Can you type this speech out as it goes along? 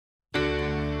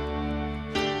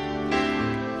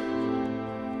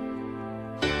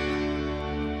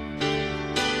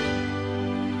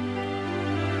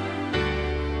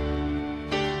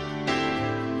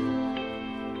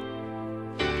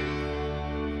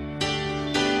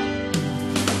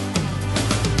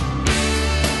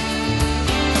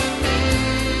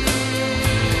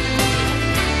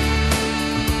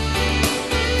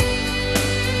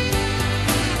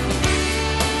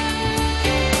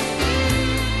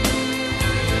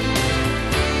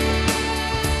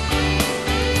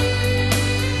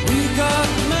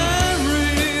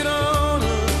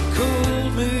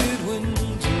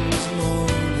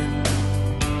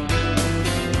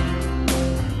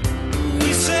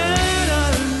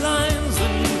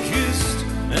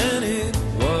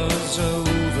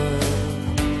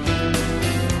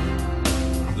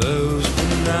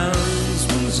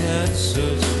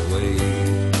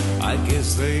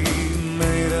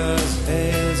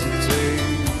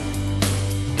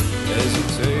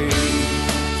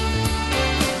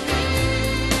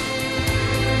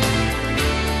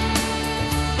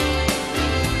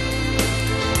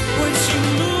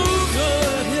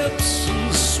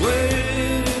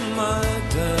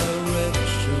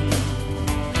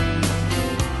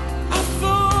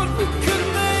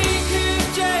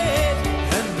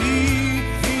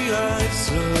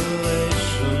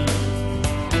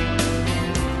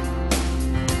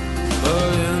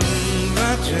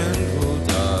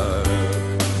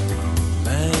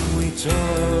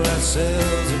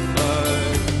ourselves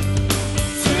apart.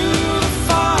 Through the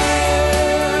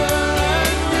fire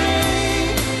and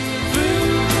rain,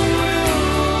 through the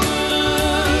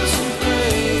wilderness and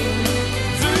plain,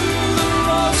 through the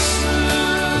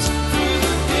losses, through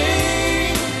the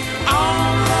gain,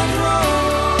 on that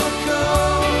roller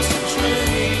coaster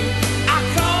train, I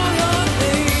call your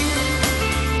name.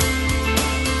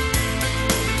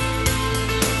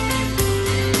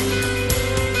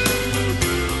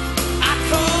 I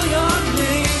call your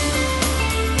name.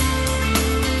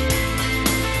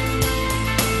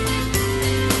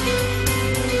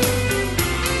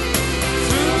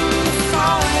 Through the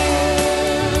fire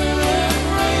and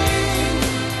rain,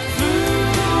 through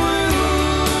the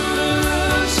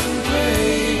wilderness and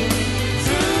plain,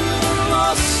 through the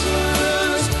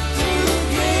losses, through the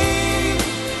gain,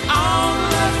 on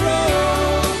that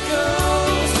roller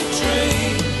coaster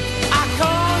train, I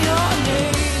call your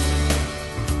name.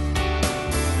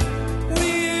 We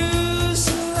used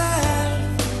to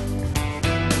laugh.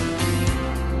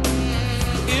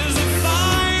 Is the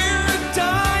fire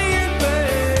dying,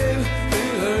 babe?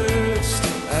 It hurts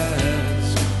to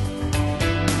ask.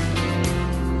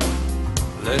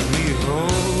 Let me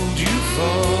hold you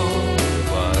for a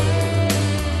while.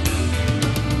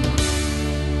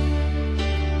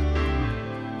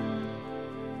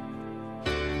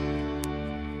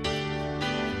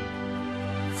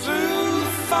 Through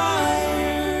the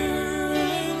fire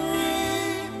and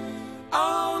rain,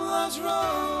 on those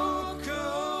roads.